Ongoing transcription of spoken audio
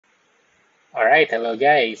Alright, hello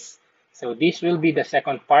guys. So this will be the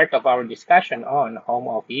second part of our discussion on home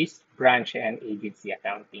office, branch, and agency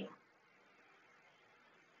accounting.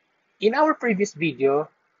 In our previous video,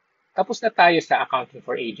 tapos na tayo sa accounting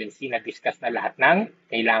for agency. Na-discuss na lahat ng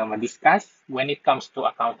kailangan ma-discuss when it comes to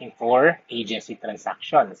accounting for agency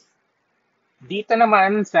transactions. Dito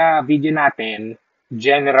naman sa video natin,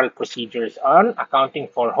 general procedures on accounting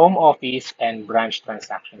for home office and branch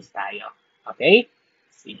transactions tayo. Okay?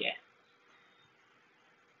 Sige.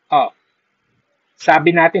 Oh,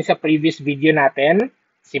 sabi natin sa previous video natin,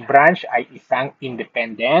 si branch ay isang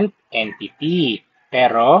independent entity,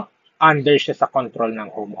 pero under siya sa control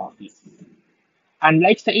ng home office.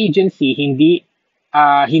 Unlike sa agency,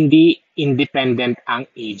 hindi independent ang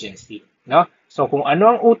agency, no? So kung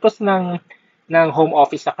ano ang utos ng home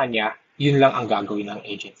office sa kanya, yun lang ang gagawin ng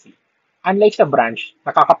agency. Unlike sa branch,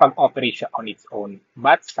 nakakapag-operate siya on its own,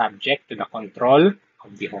 but subject to the control of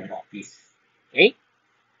the home office. Okay?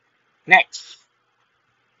 Next.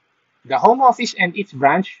 The home office and its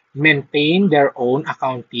branch maintain their own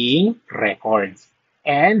accounting records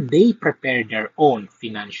and they prepare their own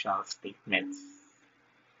financial statements.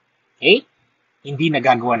 Okay? Hindi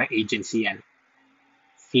nagagawa ng agency yan.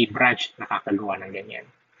 Si branch nakakagawa ng ganyan.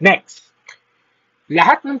 Next.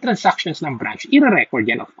 Lahat ng transactions ng branch, i-record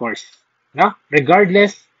yan of course. No?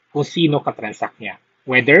 Regardless kung sino ka-transact niya.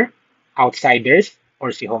 Whether outsiders or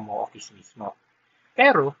si home office mismo.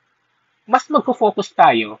 Pero, mas magpo-focus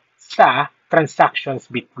tayo sa transactions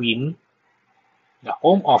between the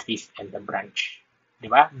home office and the branch.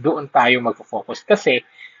 Diba? Doon tayo magpo-focus. Kasi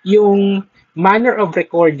yung manner of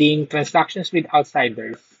recording transactions with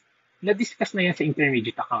outsiders, na-discuss na yan sa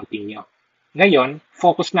intermediate accounting nyo. Ngayon,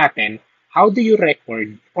 focus natin, how do you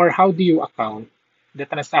record or how do you account the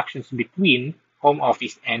transactions between home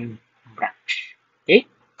office and branch? Okay?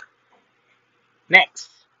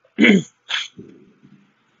 Next.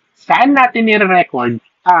 Saan natin nire-record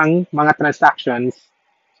ang mga transactions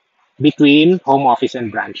between home office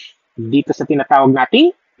and branch? Dito sa tinatawag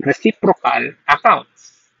nating reciprocal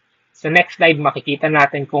accounts. Sa next slide, makikita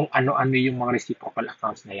natin kung ano-ano yung mga reciprocal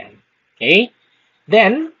accounts na yan. Okay?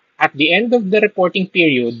 Then, at the end of the reporting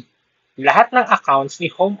period, lahat ng accounts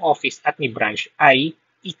ni home office at ni branch ay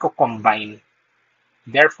i-combine.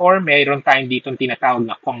 Therefore, mayroon tayong ditong tinatawag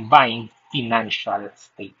na combined financial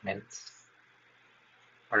statements.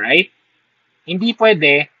 Alright? Hindi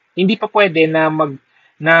pa pwede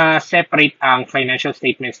na separate ang financial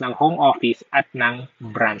statements ng home office at ng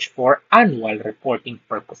branch for annual reporting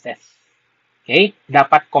purposes. Okay?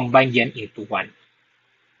 Dapat combine yan into one.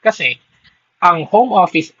 Kasi, ang home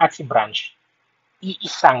office at si branch,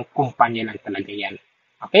 iisang kumpanya lang talaga yan.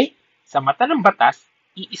 Okay? Sa mata ng batas,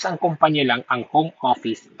 iisang kumpanya lang ang home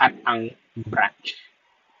office at ang branch.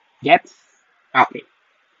 Gets? Okay.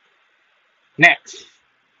 Next.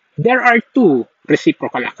 There are two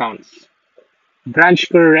reciprocal accounts. Branch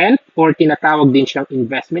current or tinatawag din siyang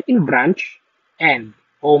investment in branch and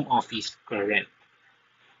home office current.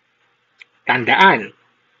 Tandaan,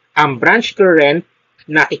 ang branch current,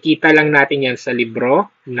 nakikita lang natin yan sa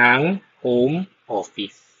libro ng home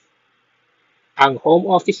office. Ang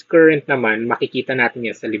home office current naman, makikita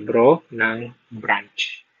natin yan sa libro ng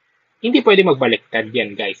branch. Hindi pwede magbaliktad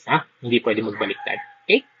yan, guys. Ha? Hindi pwede magbaliktad.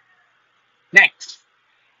 Okay? Next.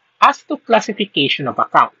 As to classification of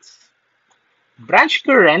accounts, branch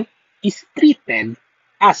current is treated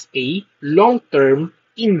as a long-term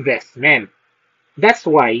investment. That's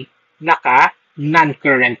why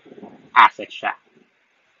non-current asset siya.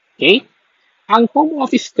 Okay? Ang home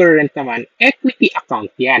office current naman, equity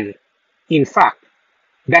account yan. In fact,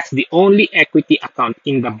 that's the only equity account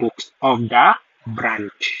in the books of the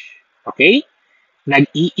branch. Okay?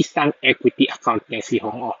 Nag-iisang equity account niya si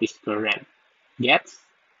home office current. Gets?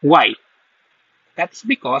 Why? That's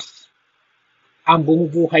because ang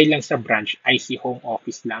bumubuhay lang sa branch ay si home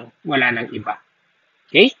office lang, wala nang iba.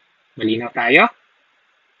 Okay? Malinaw tayo?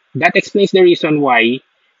 That explains the reason why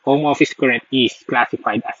home office current is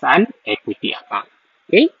classified as an equity account.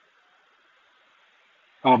 Okay?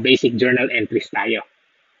 O basic journal entries tayo.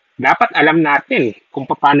 Dapat alam natin kung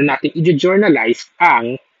paano natin i-journalize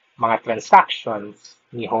ang mga transactions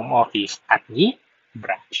ni home office at ni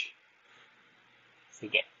branch.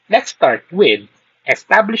 Sige. Let's start with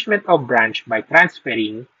establishment of branch by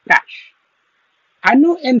transferring cash.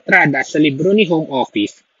 Ano entrada sa libro ni home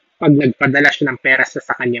office pag nagpadala siya ng pera sa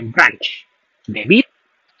kanyang branch? Debit,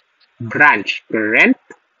 branch current,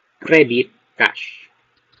 credit, cash.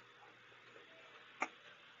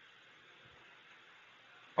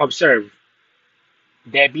 Observe.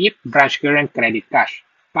 Debit, branch current, credit, cash.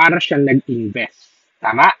 Para siyang nag-invest.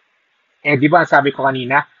 Tama? Di ba sabi ko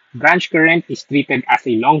kanina, Branch current is treated as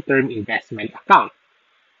a long-term investment account.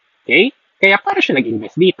 Okay? Kaya para siya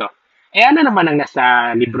nag-invest dito. Eh ano naman ang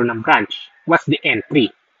nasa libro ng branch? What's the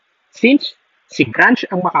entry? Since si branch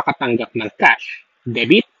ang makakatanggap ng cash,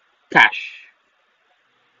 debit, cash.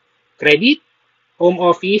 Credit, home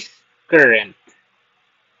office, current.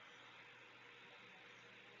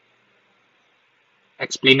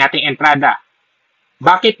 Explain natin entrada.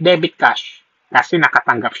 Bakit debit cash? Kasi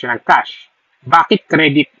nakatanggap siya ng cash. Bakit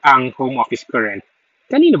credit ang home office current?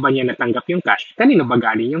 Kanino ba niya natanggap yung cash? Kanino ba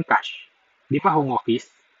galing yung cash? Di pa home office?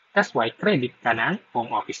 That's why credit ka ng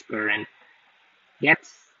home office current. Gets?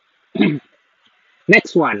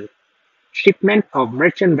 Next one. Shipment of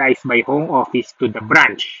merchandise by home office to the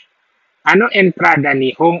branch. Ano entrada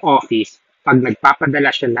ni home office pag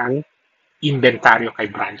nagpapadala siya ng inventaryo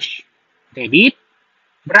kay branch? Debit,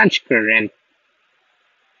 branch current.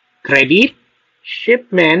 Credit,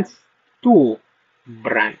 shipments to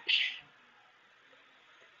branch.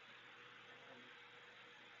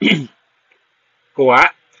 Kuha,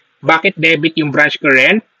 bakit debit yung branch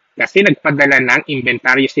current? Kasi nagpadala ng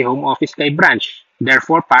inventaryo si home office kay branch.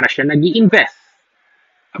 Therefore, para siya nag-i-invest.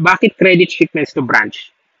 Bakit credit shipments to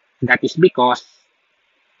branch? That is because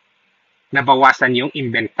nabawasan yung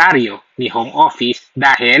inventaryo ni home office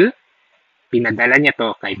dahil pinadala niya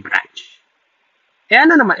to kay branch. E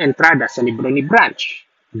ano naman entrada sa libro ni branch?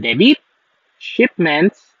 Debit,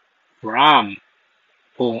 shipments from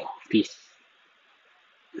home office.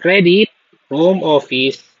 Credit, home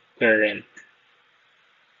office, current.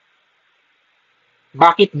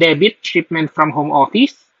 Bakit debit, shipment from home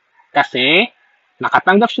office? Kasi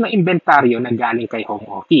nakatanggap siya ng inventaryo na galing kay home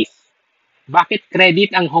office. Bakit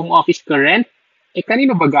credit ang home office current? Eh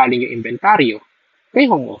kanino ba galing yung inventaryo? Kay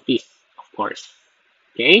home office, of course.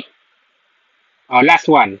 Okay? Last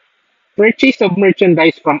one. Purchase of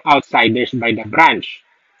merchandise from outsiders by the branch.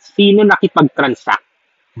 Sino nakipag-transact?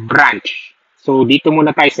 Branch. So, dito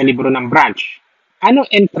muna tayo sa libro ng branch. Ano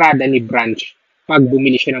entrada ni branch pag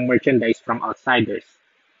bumili siya ng merchandise from outsiders?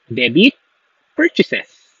 Debit,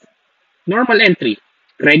 purchases. Normal entry.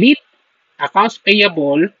 Credit, accounts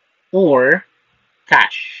payable, or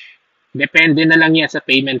cash. Depende na lang yan sa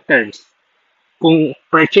payment terms. Kung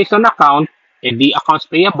purchase on account, edi accounts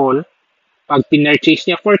payable. Pag pinurchase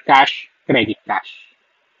niya for cash, credit cash.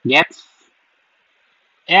 Gets?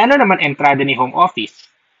 Eh ano naman entrada ni home office?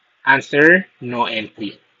 Answer, no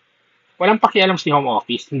entry. Walang pakialam si home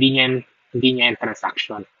office, hindi niya yung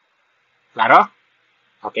transaction. Klaro?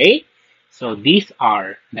 Okay? So these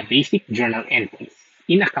are the basic journal entries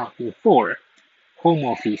in accounting for home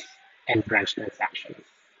office and branch transactions.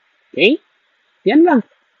 Okay? Yan lang.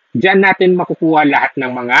 Diyan natin makukuha lahat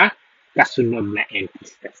ng mga kasunod na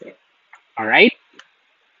entries kasi. Alright?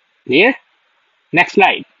 Clear? Next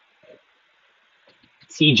slide.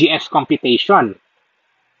 CGS computation.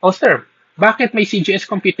 Oh sir, bakit may CGS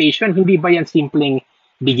computation? Hindi ba yan simpleng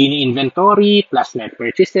beginning inventory plus net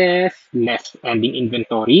purchases, less ending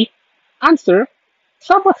inventory? Answer,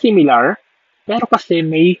 somewhat similar, pero kasi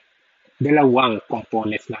may dalawang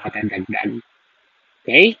components na katadagdag.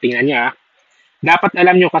 Okay, tingnan niya. Dapat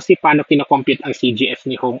alam nyo kasi paano kinocompute ang CGS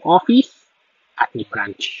ni home office at ni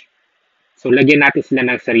branch. So, lagyan natin sila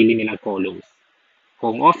ng sarili nilang columns.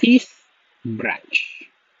 Home office, branch.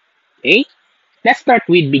 Okay? Let's start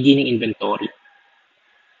with beginning inventory.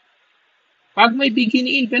 Pag may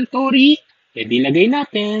beginning inventory, edi lagay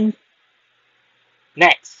natin.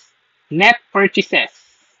 Next, net purchases.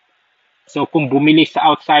 So, kung bumili sa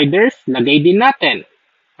outsiders, lagay din natin.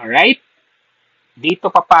 Alright? Dito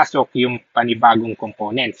papasok yung panibagong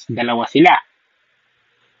components. Dalawa sila.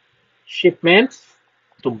 Shipments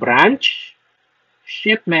to branch,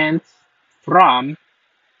 shipments from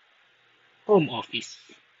home office.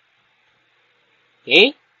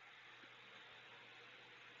 Okay?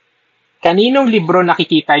 Kaninong libro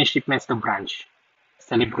nakikita yung shipments to branch?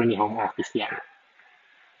 Sa libro ni home office yan.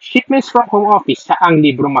 Shipments from home office, saang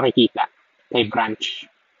libro makikita? Kay branch.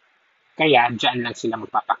 Kaya, dyan lang sila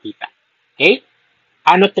magpapakita. Okay?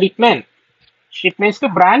 Ano treatment? Shipments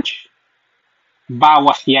to branch,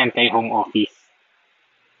 bawas yan kay home office.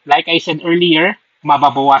 Like I said earlier,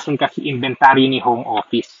 mababawasan kasi inventory ni home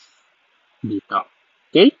office dito.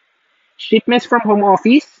 Okay? Shipments from home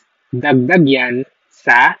office, dagdag yan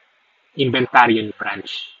sa inventory ni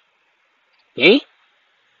branch. Okay?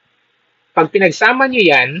 Pag pinagsama nyo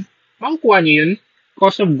yan, makukuha nyo yun,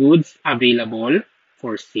 cost of goods available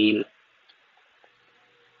for sale.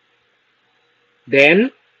 Then,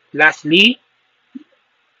 lastly,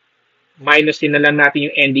 minusin na lang natin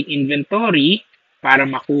yung ending inventory para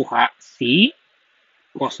makuha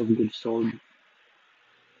cost of goods sold.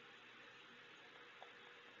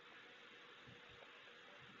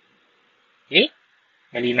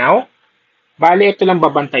 Malinaw? Bale, ito lang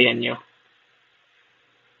babantayan nyo.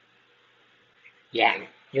 Yan.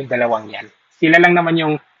 Yung dalawang yan. Sila lang naman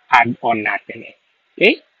yung add-on natin eh.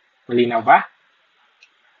 Okay? Malinaw ba?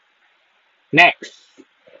 Next,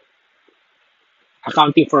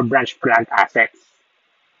 accounting for branch plant assets.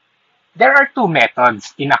 There are two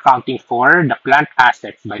methods in accounting for the plant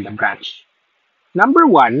assets by the branch. Number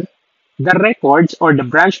one, the records or the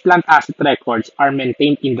branch plant asset records are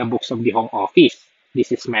maintained in the books of the home office.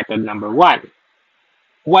 This is method number one.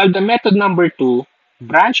 While the method number two,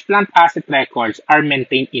 branch plant asset records are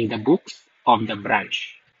maintained in the books of the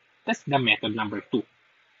branch. That's the method number two.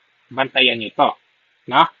 Bantayan nyo ito.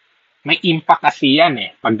 No? May impact kasi yan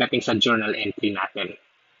pagdating sa journal entry natin.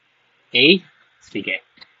 Okay? Sige.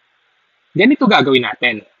 Ganito gagawin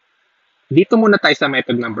natin. Dito muna tayo sa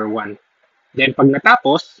method number 1. Then pag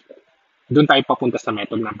natapos, doon tayo papunta sa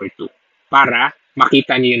method number 2 para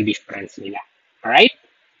makita niyo yung difference nila. Alright?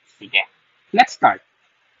 Sige. Let's start.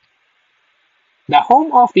 The home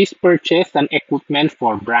office purchased an equipment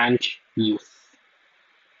for branch use.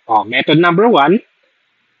 Method number 1,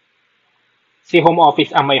 si home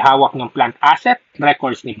office ang may hawak ng plant asset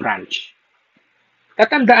records ni branch.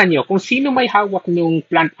 Tatandaan nyo, kung sino may hawak ng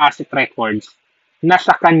plant asset records,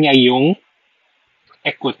 nasa kanya yung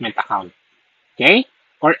equipment account. Okay?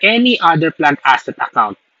 Or any other plant asset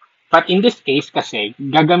account. But in this case kasi,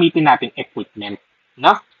 gagamitin natin equipment.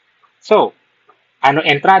 No? So, ano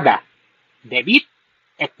entrada? Debit,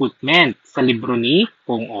 equipment sa libro ni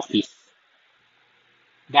home office.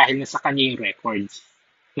 Dahil nasa kanya yung records.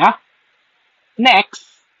 No? Next,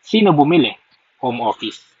 sino bumili? Home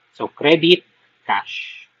office. So, credit,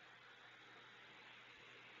 cash.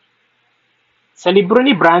 Sa libro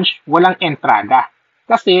ni branch, walang entrada.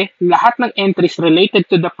 Kasi lahat ng entries related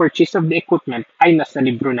to the purchase of the equipment ay nasa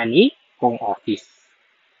libro na ni home office.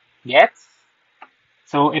 Gets?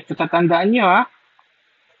 So, ito tatandaan nyo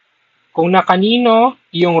kung na kanino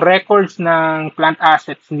yung records ng plant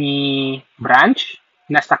assets ni branch,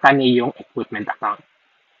 nasa kanya yung equipment account.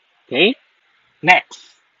 Okay?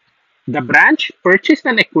 Next. The branch purchased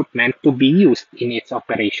an equipment to be used in its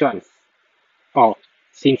operations.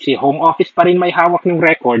 Since si home office pa rin may hawak ng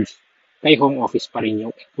records, kay home office pa rin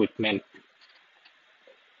yung equipment.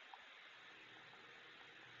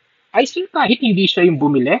 I think kahit hindi siya yung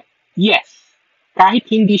bumili? Yes.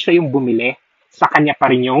 Kahit hindi siya yung bumili, sa kanya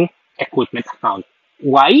pa rin yung equipment account.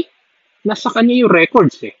 Why? Nasa kanya yung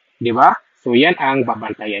records Di ba? So yan ang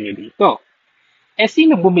babantayan nyo dito.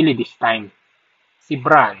 Sino bumili this time? Si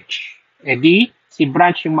branch. Si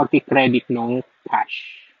branch yung magki-credit ng cash.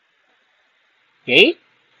 Okay?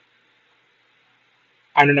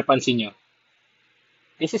 Ano napansin nyo?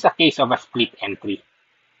 This is a case of a split entry.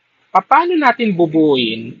 Paano natin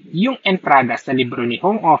bubuuin yung entrada sa libro ni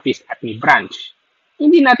home office at ni branch?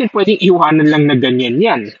 Hindi natin pwedeng iwanan lang na ganyan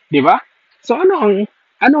yan. Di ba? So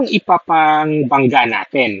anong ipapangbangga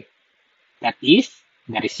natin? That is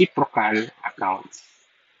the reciprocal accounts.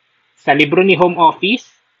 Sa libro ni home office,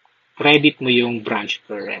 credit mo yung branch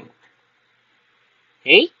current.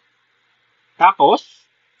 Okay? Tapos,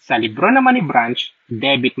 sa libro naman ni branch,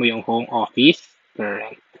 debit mo yung home office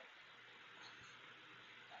current.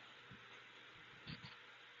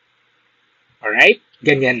 Alright?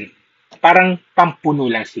 Ganyan. Parang pampuno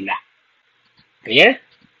lang sila. Clear?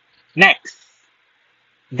 Next.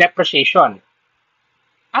 Depreciation.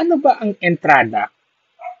 Ano ba ang entrada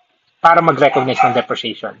para mag-recognize ng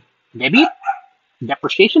depreciation? Debit,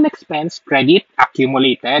 depreciation expense, credit,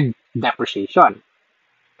 accumulated depreciation.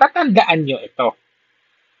 Tatandaan nyo ito.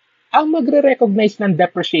 Ang magre-recognize ng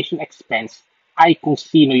depreciation expense ay kung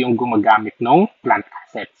sino yung gumagamit ng plant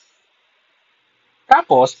assets.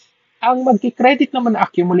 Tapos, ang magki-credit naman ng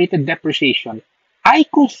accumulated depreciation ay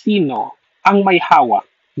kung sino ang may hawak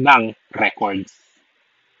ng records.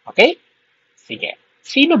 Okay? Sige.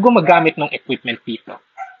 Sino gumagamit ng equipment dito?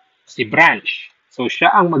 Si branch. So,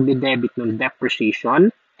 siya ang magde-debit ng depreciation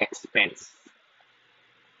expense.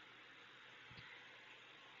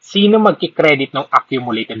 Sino magki-credit ng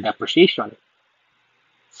accumulated depreciation?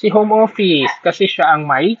 Si home office kasi siya ang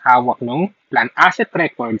may hawak ng plant asset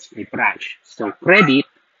records ni branch. So, credit,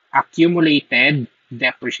 accumulated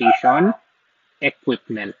depreciation,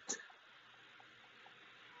 equipment.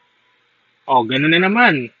 Ganun na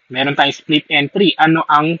naman. Meron tayong split entry. Ano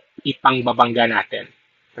ang ipangbabangga natin?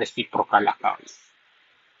 Reciprocal accounts.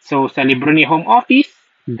 So, sa libro ni home office,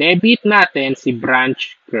 debit natin si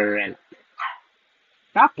branch current.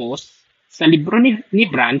 Tapos, sa libro ni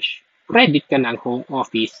branch, credit ka ng home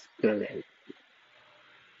office current.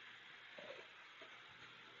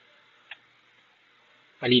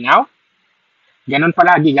 Malinaw? Ganon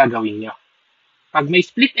palagi gagawin nyo. Pag may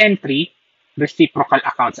split entry, reciprocal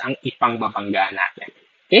accounts ang ipangbabangga natin.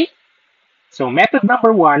 Okay? So, method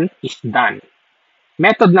number 1 is done.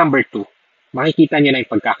 Method number 2, makikita nyo na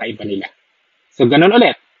yung pagkakaiba nila. So, ganun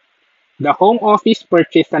ulit. The home office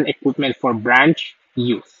purchased an equipment for branch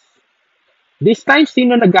use. This time,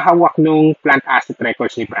 sino naghahawak nung plant asset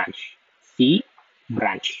records ni branch? Si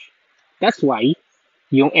branch. That's why,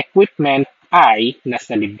 yung equipment ay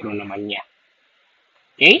nasa libro naman niya.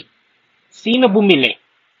 Okay? Sino bumili?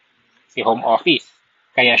 Si home office.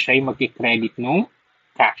 Kaya siya ay magkikredit nung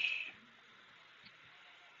cash.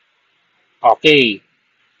 Okay.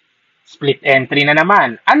 Split entry na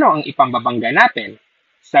naman. Ano ang ipambabangga natin?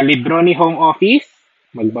 Sa libro ni home office,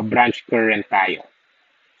 magba-branch current tayo.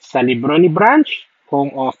 Sa libro ni branch,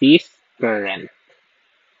 home office current.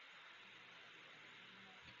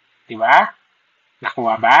 Diba?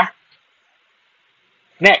 Nakuha ba?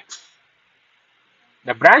 Next.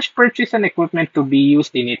 The branch purchased an equipment to be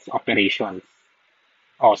used in its operations.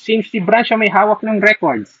 Since si branch may hawak ng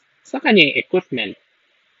records, sa kanya yung equipment.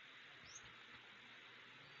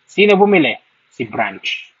 Sino bumili? Si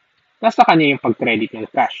branch. Nasa kanya yung pag-credit ng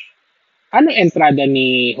cash. Ano entrada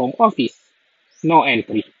ni home office? No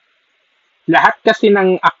entry. Lahat kasi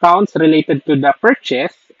ng accounts related to the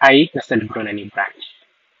purchase ay nasa libro na ni branch.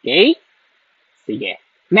 Okay? Sige.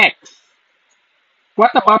 Next.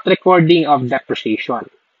 What about recording of depreciation?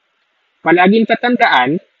 Palaging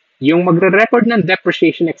tatandaan, yung magre-record ng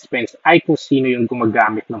depreciation expense ay kung sino yung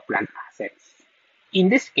gumagamit ng plant assets. In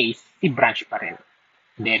this case, si branch pa rin.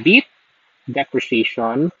 Debit,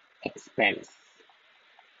 depreciation, expense.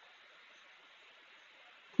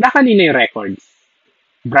 Nakanino yung records?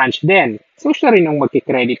 Branch din. So, siya rin ang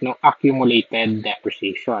magkikredit ng accumulated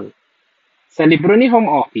depreciation. Sa libro ni home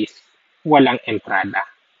office, walang entrada.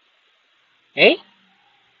 Okay?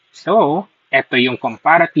 So, ito yung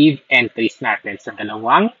comparative entries natin sa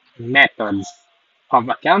dalawang methods of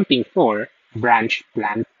accounting for branch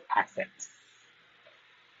plant assets.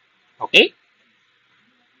 Okay?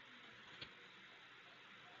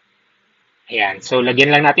 Ayan. So,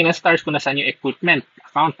 lagyan lang natin ng stars kung nasaan yung equipment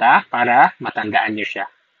account para matandaan nyo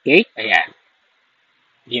siya. Okay? Ayan.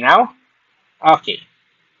 Ginaw? Okay.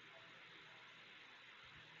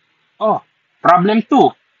 Problem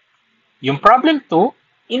 2. Yung problem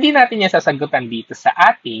 2, hindi natin yan sasagutan dito sa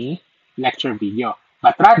ating lecture video.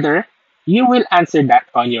 But rather, you will answer that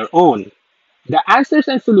on your own. The answers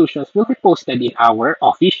and solutions will be posted in our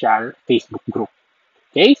official Facebook group.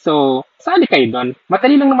 Okay, so sali kayo doon.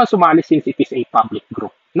 Madali lang naman sumali since it is a public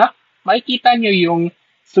group. Na, makikita nyo yung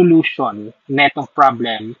solution netong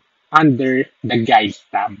problem under the guides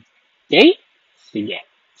tab. Okay? Sige.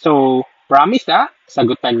 So, promise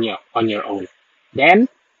sagutan nyo on your own.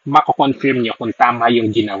 Then, mako-confirm nyo kung tama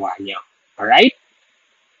yung ginawa nyo. Alright?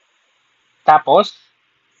 Tapos,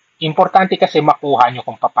 importante kasi makuha nyo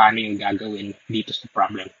kung paano yung gagawin dito sa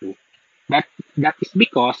problem 2. That is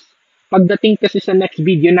because pagdating kasi sa next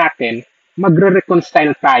video natin,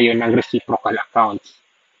 magre-reconcile tayo ng reciprocal accounts.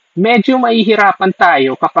 Medyo mahihirapan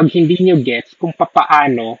tayo kapag hindi nyo gets kung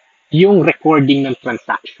papaano yung recording ng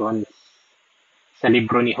transactions sa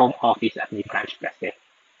libro ni home office at ni branch kasi.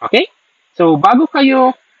 Okay? So, bago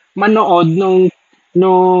kayo manood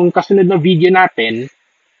nung kasunod na video natin,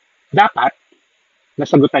 dapat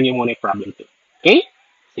nasagutan nyo muna yung problem 2. Okay?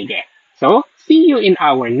 Sige. So, see you in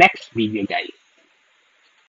our next video, guys.